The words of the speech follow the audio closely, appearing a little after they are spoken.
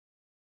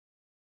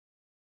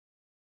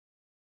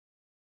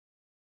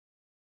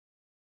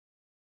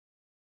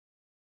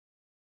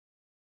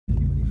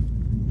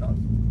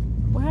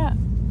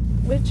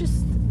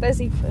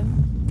There's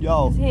Ethan.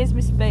 Yo. Here's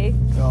Miss B.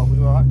 Yo, we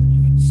alright?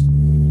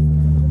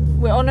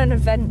 We're on an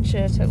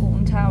adventure to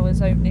Alton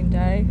Towers opening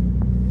day.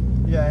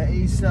 Yeah, it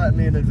is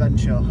certainly an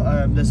adventure.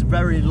 There's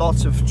very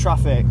lot of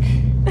traffic,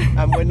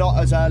 and we're not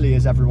as early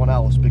as everyone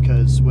else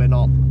because we're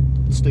not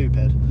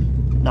stupid.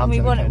 No, I'm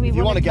joking. If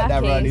you want to get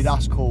there early,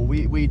 that's cool.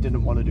 We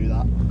didn't want to do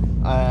that.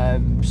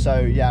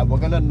 So yeah, we're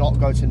gonna not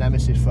go to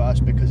Nemesis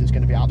first because it's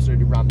gonna be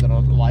absolutely rammed, and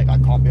I'm like, I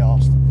can't be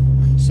arsed.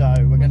 So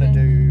we're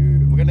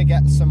gonna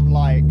get some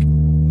like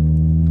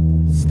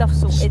stuff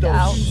sorted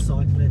out.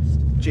 Cyclist.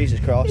 Jesus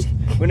Christ.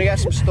 We're gonna get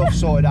some stuff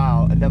sorted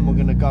out, and then we're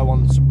gonna go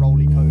on some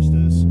roller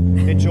coasters.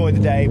 Enjoy the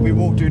day. We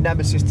will do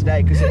Nemesis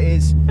today because it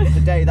is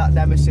the day that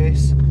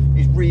Nemesis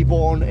is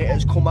reborn. It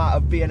has come out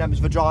of B&M's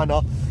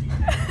vagina.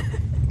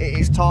 It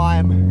is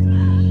time.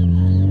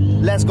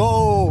 Let's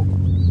go.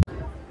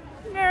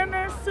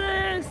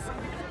 Nemesis!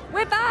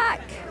 We're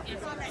back!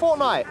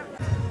 Fortnite.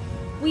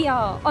 We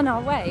are on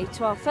our way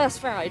to our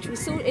first ride. We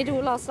sorted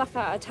all our stuff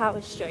out at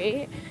Tower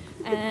Street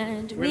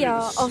and we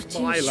are off to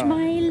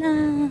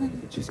Smyler.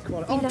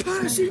 Oh,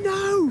 Percy,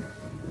 no!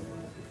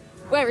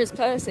 Where is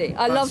Percy?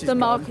 I love the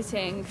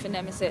marketing for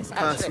Nemesis,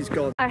 actually. Percy's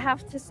gone. I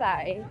have to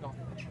say,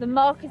 the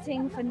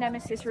marketing for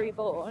Nemesis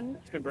Reborn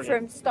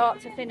from start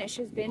to finish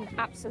has been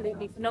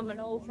absolutely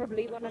phenomenal.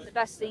 Probably one of the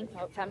best theme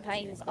park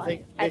campaigns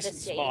I've ever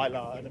seen.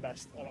 Smyler are the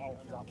best.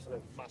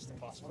 Absolute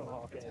masterclass for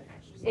marketing.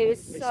 It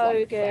was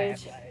so good.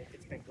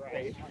 It's been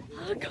great.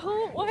 I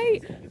can't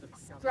wait.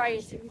 It's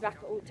great to be back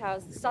at Alton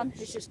Towers. The sun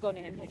has just gone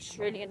in, which is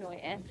really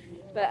annoying.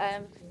 But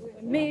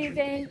we're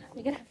moving.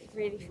 We're gonna have a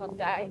really fun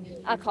day.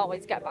 I can't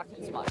wait to get back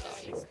into my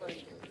day.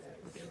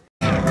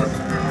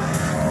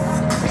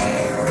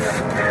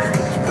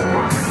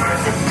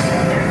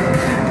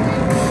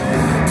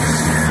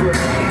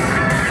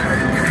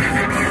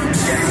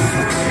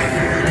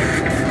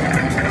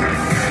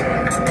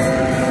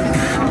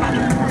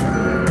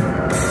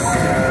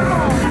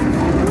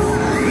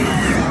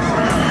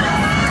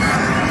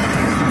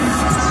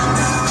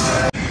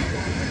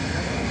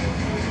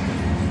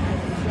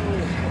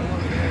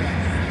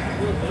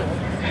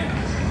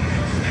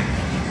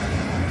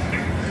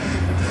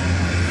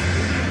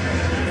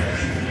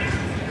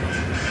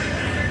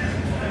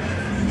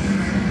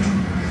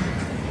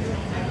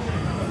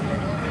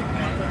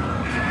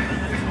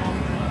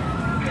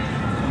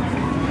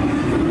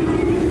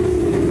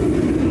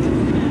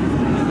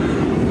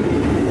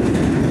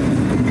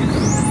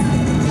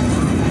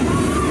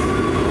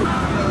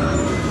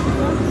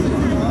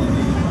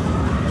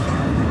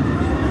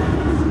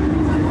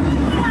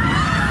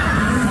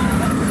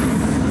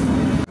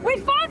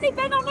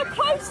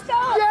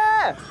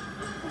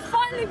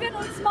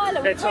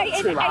 It's up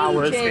 2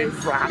 hours in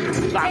France.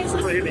 That's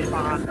really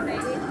bad.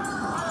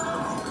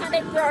 And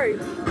it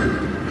broke.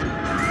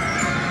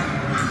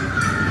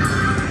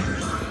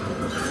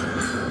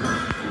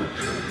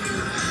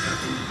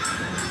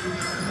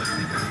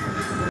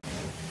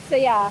 So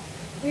yeah,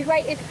 we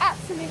waited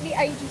absolutely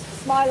ages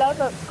for Smyler,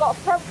 but got a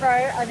front row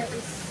and it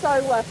was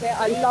so worth it.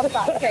 I love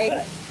that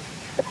thing.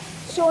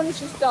 Sean's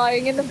just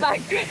dying in the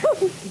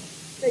background.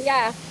 But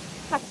yeah,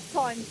 happy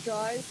times,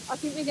 guys. I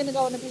think we're going to go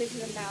on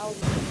Oblivion now.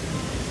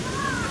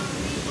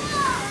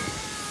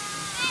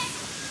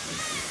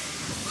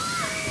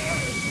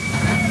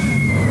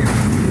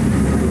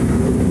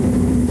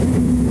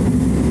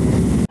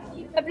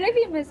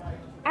 Oblivion was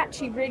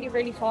actually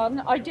really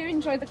fun. I do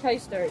enjoy the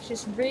coaster. It's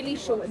just really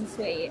short and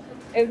sweet.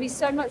 It would be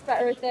so much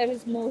better if there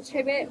was more to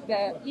it,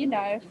 but you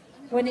know,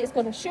 when it's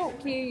got a short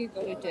queue, you've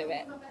got to do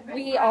it.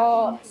 We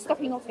are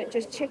stopping off at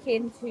Just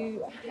Chicken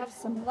to have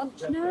some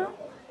lunch now,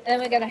 and then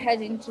we're going to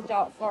head into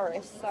Dark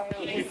Forest. So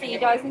we'll see you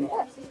guys in a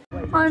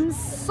bit. I'm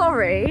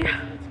sorry,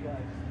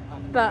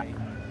 but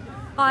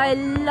I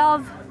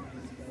love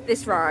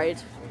this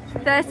ride.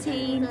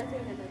 13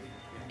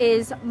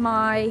 is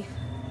my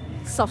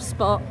soft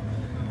spot.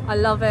 I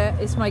love it.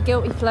 It's my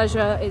guilty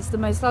pleasure. It's the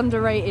most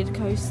underrated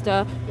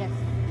coaster. Yes.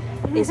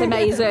 It's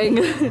amazing.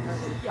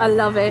 I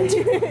love it.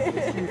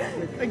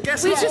 And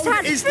guess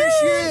what is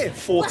this year?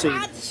 14.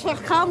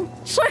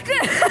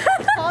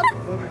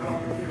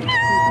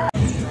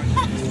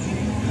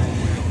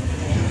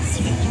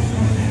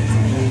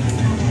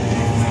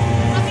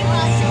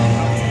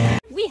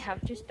 We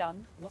have just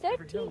done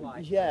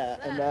 13. Yeah,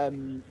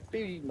 and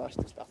be nice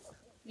to stuff.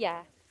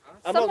 Yeah.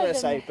 I'm not going to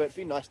say, but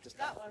be nice to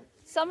stuff.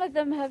 Some of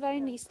them have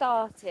only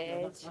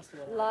started,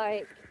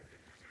 like,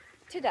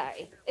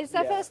 today. It's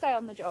their first day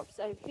on the job,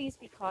 so please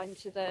be kind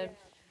to them.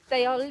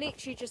 They are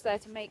literally just there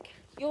to make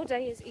your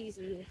day as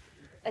easy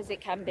as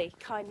it can be.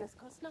 Kindness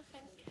costs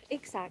nothing.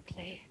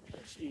 Exactly.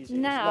 It's easy.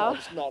 Now,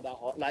 it's not that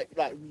hard. Like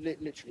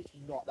literally, it's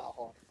not that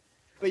hard.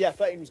 But yeah,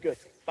 13 was good.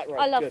 Back row,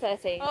 I love good.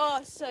 13. Oh,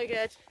 it's so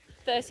good.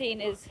 13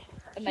 is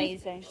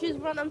amazing. She's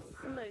running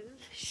smooth.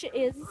 She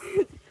is.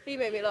 He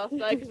made me laugh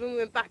though, because when we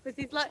went backwards,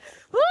 he's like,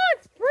 "Oh,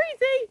 it's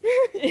breezy."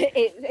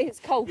 It's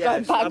cold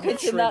going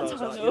backwards in that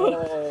tunnel.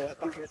 Oh,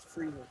 back it's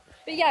freezing.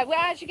 But yeah, we're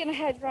actually going to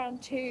head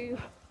round to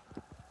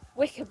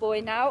Wicker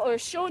Boy now, or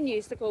as Sean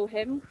used to call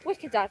him,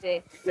 Wicker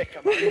Daddy.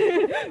 Wicker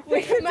Man.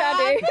 Wicker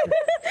Daddy.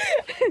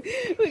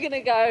 We're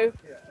gonna go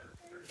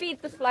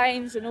feed the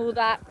flames and all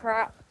that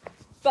crap.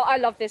 But I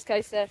love this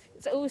coaster.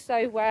 It's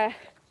also where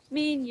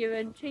me and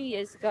Ewan 2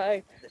 years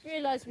ago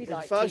realised we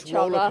liked each other. The first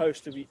roller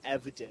coaster we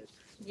ever did.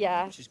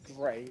 Yeah. Which is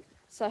great.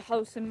 So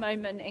wholesome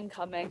moment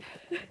incoming.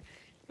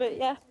 But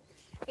yeah,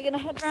 we're gonna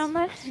head round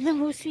there and then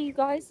we'll see you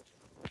guys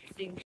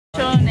soon.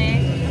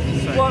 Johnny,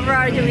 what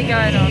ride are we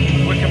going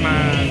on? Wicker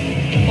Man.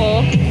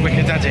 Or?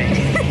 Wicker Daddy.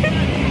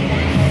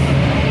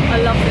 I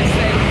love this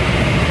thing.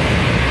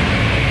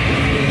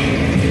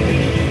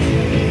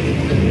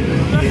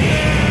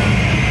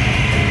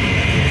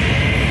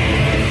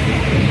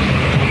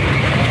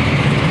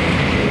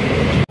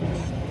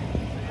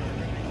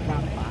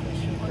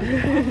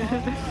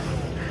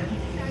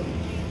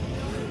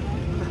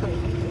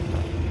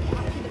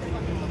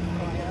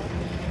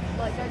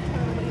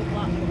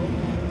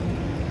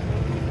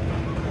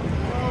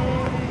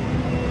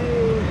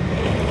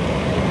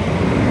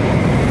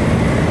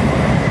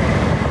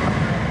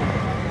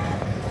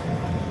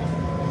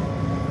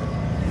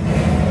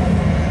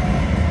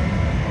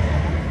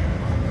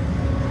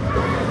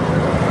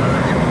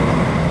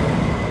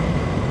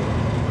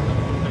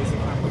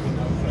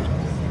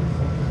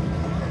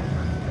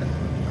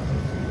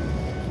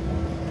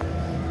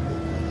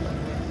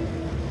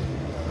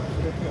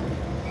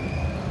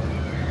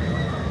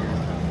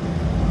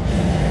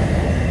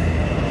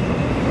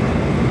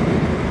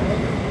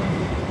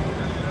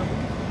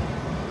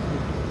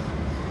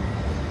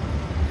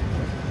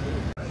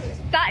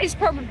 That is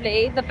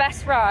probably the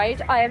best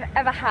ride I have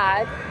ever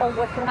had on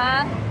Wicker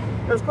Man.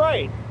 It was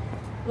great.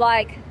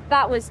 Like,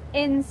 that was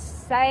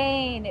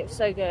insane. It was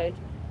so good.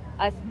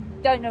 I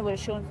don't know what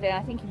Sean's doing.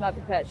 I think he might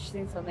be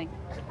purchasing something.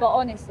 But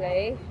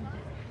honestly,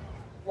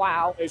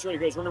 wow. It was really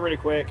good. It was running really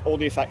quick. All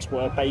the effects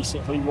were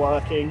basically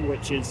working,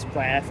 which is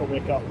rare for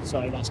Wicker,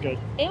 so that's good.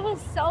 It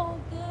was so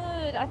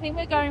good. I think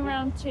we're going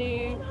round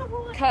to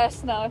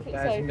Curse now if it's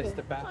open.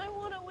 Mr. Bat. I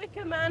want a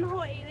Wicker Man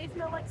hottie. They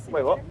smell like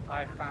cinnamon. Wait, what?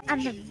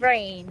 And the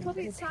rain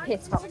has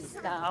hit us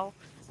now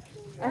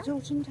at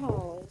Alton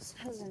Towers,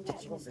 hasn't it,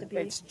 Mr. B?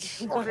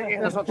 That's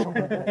not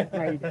chocolate.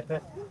 Rain.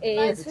 It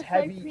is. It's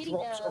heavy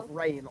drops of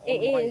rain on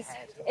It my is.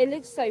 head. It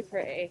looks so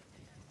pretty.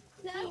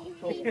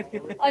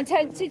 I'm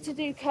tempted to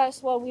do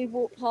Curse while we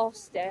walk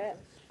past it.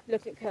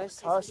 Look at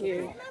Curse's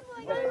view.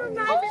 It's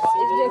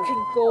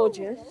looking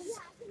gorgeous.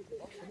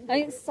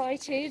 I'm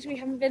excited. We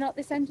haven't been up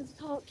this end of the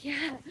park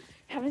yet.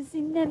 Haven't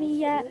seen Nemi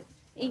yet.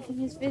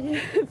 Ethan is video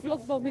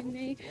vlog bombing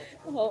me.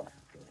 Oh.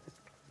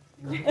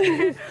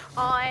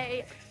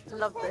 I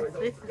love this.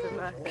 This is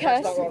immersive.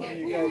 Curse.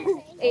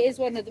 It is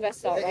one of the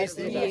best art rides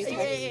in the UK.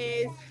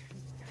 It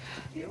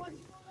is.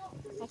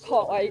 I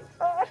can't wait.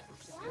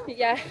 But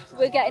yeah,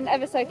 we're getting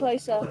ever so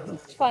closer to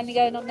finally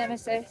going on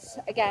Nemesis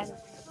again.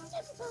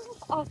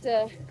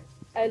 After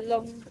a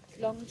long,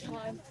 long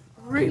time.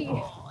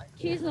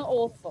 Queue's not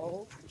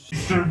awful.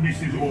 Mr. and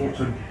Mrs.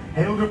 Alton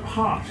held a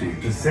party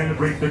to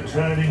celebrate the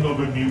turning of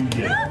a new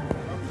year.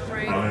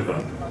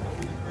 However,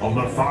 on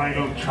the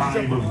final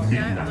chime of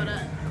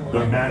midnight,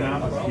 the manor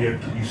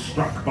appeared to be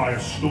struck by a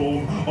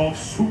storm of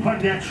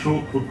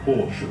supernatural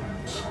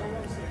proportions.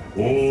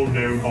 All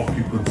known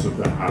occupants of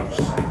the house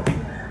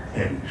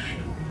perished.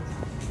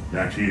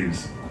 That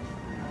is,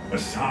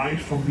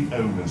 aside from the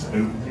owner's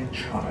only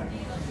child,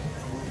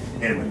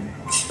 Emily.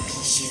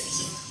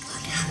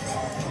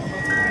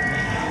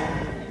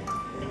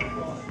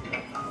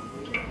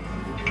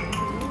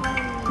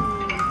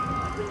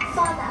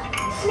 Father,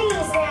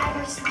 please may I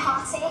go to the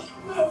party?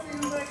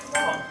 Nothing but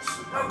what?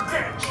 A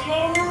get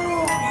on the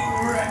road,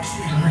 you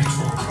wretched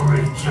little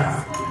creature!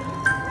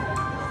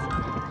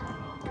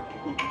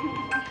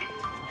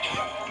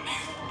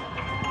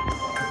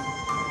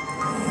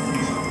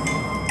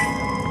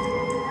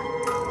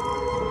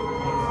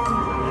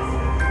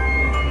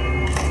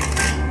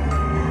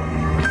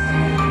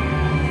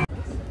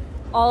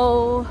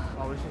 Oh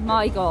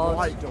my god.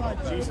 Right,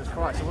 Jesus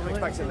Christ, I wasn't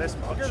expecting this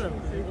much.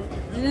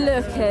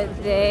 Look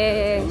at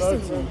this.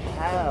 Bloody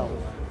hell.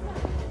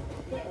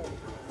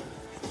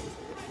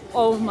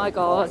 Oh my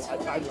god.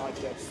 I like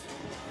this.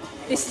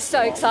 This is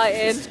so exciting.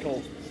 This is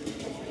cool.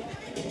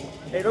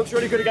 It looks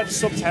really good against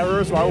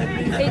Subterra as well.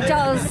 It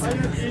does.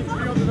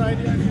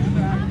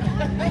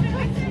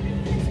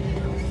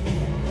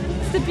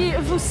 It's the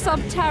beautiful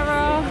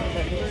Subterra.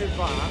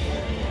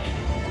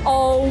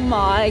 Oh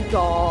my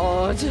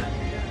god. This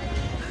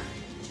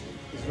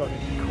is going to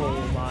be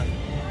cool, man.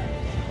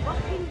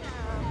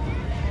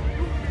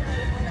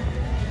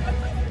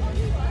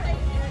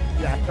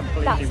 Yeah,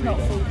 completely. That's not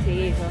faulty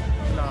either.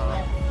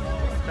 No,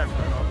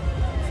 definitely not.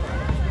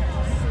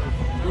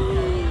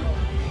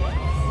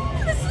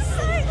 This is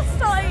so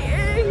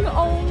exciting!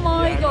 Oh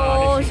my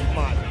god! No,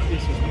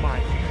 this is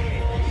mad.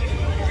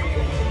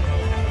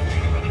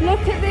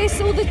 Look at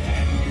this, all the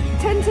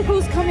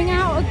tentacles coming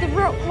out of the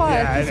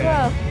rockwork as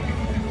well.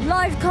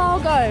 Live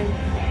cargo.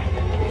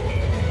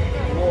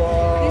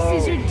 Whoa.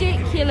 This is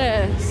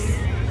ridiculous.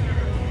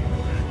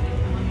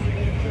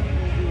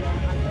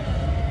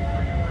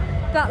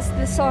 That's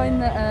the sign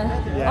that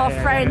our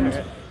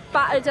friend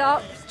battered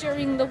up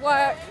during the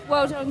work.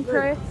 Well done,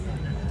 Chris.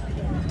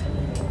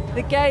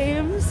 The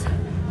games.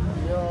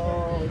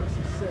 Yo, this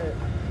is sick.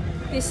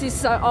 This is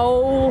so.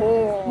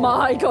 Oh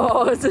my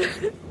god.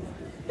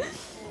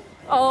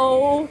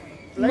 Oh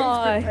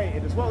my. Blaze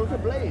painted as well. Look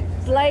at Blaze.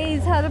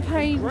 Blaze had a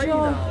paint Grey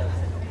job. now.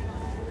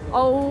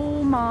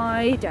 Oh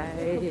my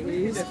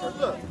days. Different,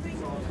 look.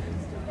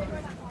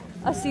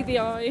 I see the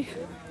eye.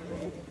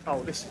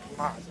 Oh, this is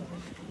mad.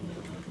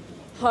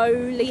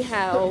 Holy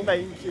hell. The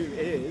main queue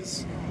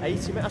is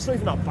 80 minutes. That's not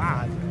even that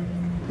bad.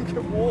 You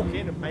can walk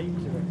in and make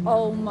it.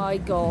 Oh my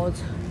god.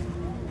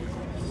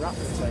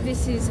 Rapid.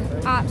 This is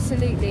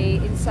absolutely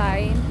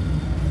insane.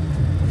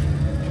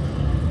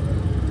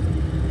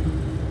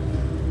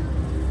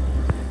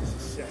 This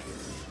is sick.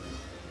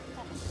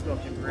 This is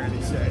looking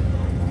really sick.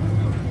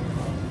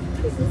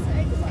 This is so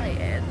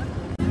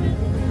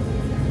exciting.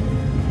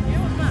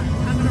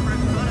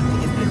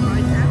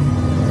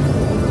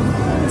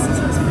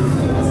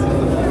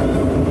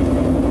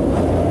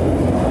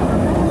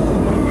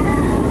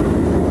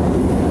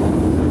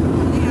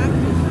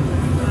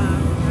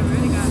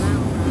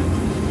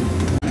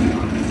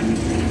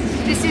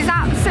 This is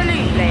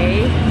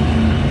absolutely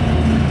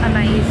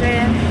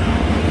amazing.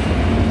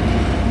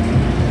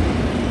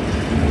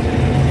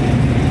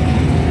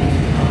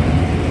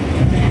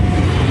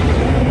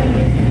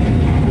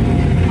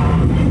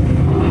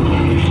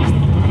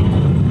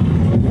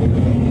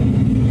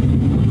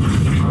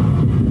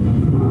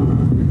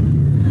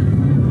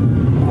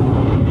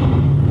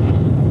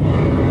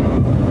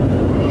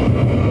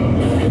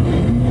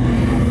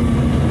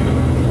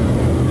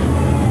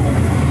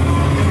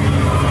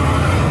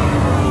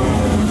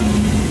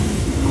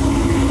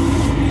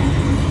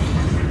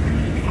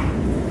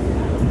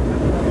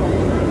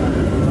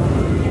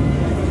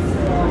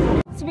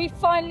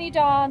 Finally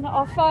done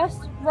our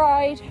first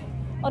ride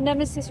on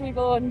Nemesis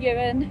Reborn.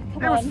 Ewan,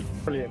 come on.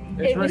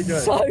 Brilliant. It was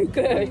so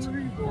good.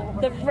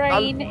 The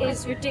rain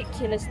is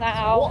ridiculous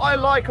now. What I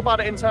like about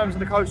it in terms of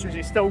the coaster is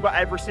it's still got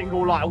every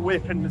single like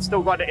whip and it's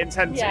still got the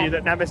intensity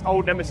that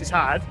old Nemesis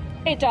had.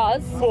 It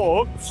does.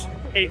 But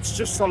it's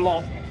just a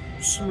lot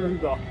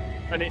smoother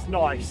and it's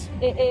nice.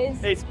 It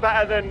is. It's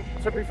better than,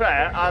 to be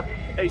fair,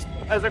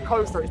 as a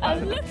coaster it's better.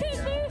 And look at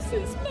this,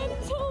 it's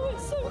mental,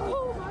 it's so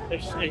cool.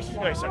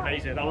 It's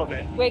amazing, I love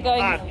it. We're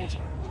going. And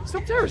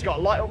Subterra's got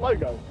a light up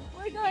logo.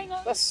 We're going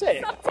on. That's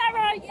sick.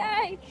 Subterra,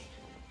 yay!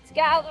 To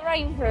get out of the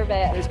rain for a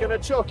bit. He's gonna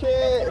chuck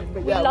it.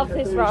 But We love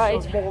this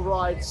ride. Some more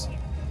rides.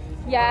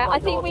 Yeah, I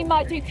think we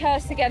might do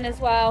Curse again as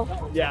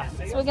well. Yeah.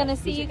 So we're gonna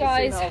see you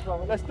guys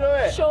Let's do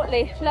it.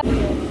 shortly.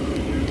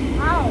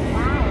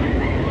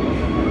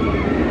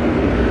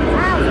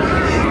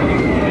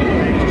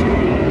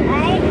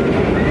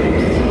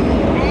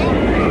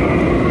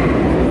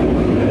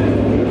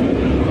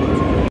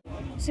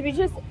 So we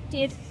just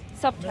did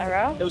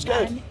Subterra. It was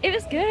good. It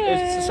was good.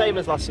 It's the same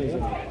as last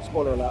season.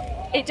 Spoiler alert.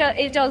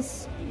 It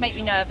does make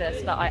me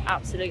nervous, but I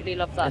absolutely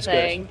love that It's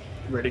thing.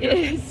 Good. Really good.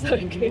 It is so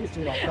good.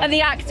 And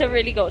the actor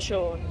really got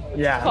Sean.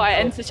 Yeah. Quite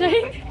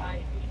entertaining.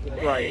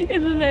 Right.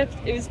 In the lift.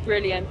 It was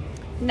brilliant.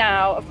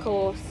 Now, of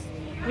course,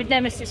 with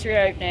Nemesis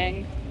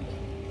reopening,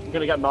 I'm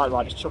gonna get night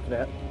riders chucking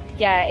it.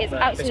 yeah, it's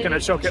But absolutely it's gonna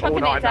chuck it all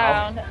chucking night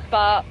now. down,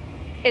 but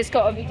it's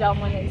got to be done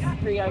when it's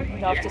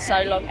reopened after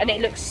so long, and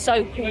it looks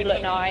so cool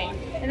at night.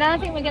 And then I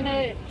think we're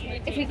gonna,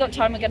 if we've got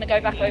time, we're gonna go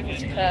back over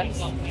to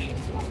Curse.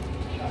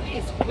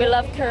 We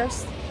love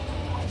Curse.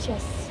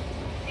 Just,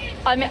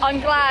 I'm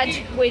glad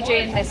we're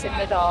doing this in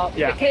the dark,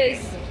 Yeah.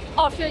 because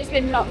after it's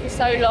been up for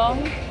so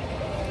long,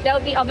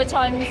 there'll be other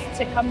times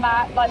to come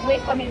back. Like we're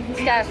coming from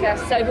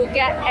Scarefest, so we'll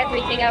get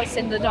everything else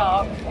in the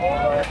dark.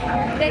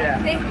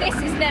 This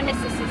is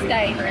Nemesis's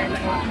day,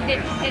 really.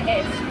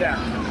 It is.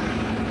 Yeah.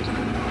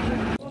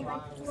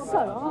 So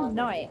our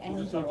night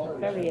ended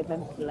very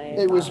eventfully.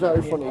 It was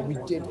very funny. We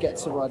did get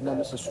to ride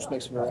Nemesis, which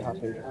makes me very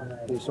happy.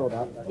 You saw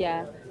that.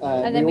 Yeah. we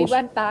And then we also-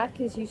 went back,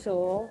 as you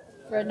saw,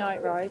 for a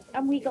night ride,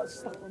 and we got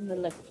stuck on the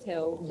lift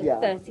hill for Yeah.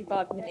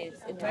 35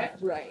 minutes in the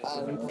rain.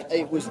 And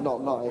it was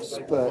not nice,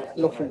 but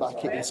looking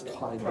back, it is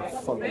kind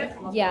of funny.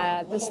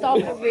 Yeah, the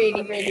staff were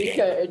really, really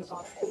good.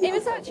 It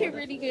was actually a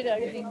really good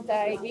opening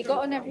day. We got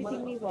on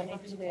everything we wanted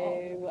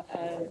to,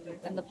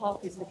 and the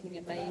park is looking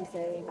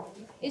amazing.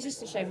 It's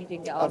just a shame we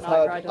didn't get our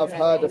night ride on I've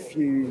heard a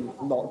few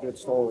not good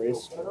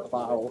stories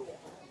about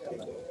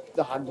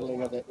the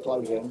handling of it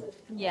closing.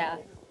 Yeah.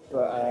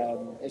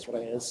 But it's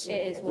what it is. It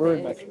is what We're it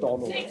in is.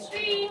 McDonald's.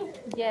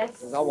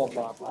 Yes. I want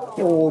that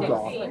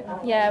burger.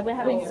 Yeah, we're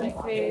having some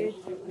food.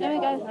 Then we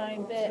go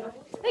home, but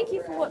thank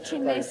you for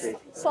watching this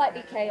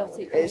slightly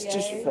chaotic video. It's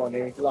just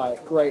funny,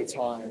 like great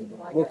time.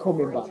 We're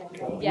coming back.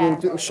 Yeah.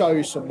 We'll show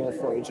you some more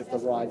footage of the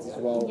rides as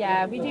well.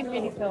 Yeah, we didn't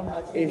really film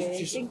much.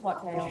 It's It's been quite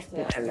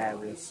chaotic.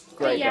 hilarious. But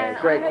Great yeah, day,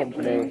 great I hope you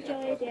company.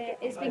 enjoyed it.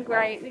 It's been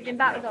great. We've been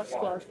back with our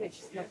squad, which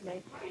is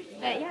lovely.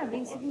 But yeah,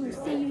 we'll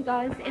see you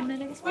guys in the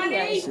next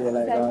video. See you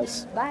later, So,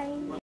 guys.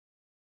 Bye.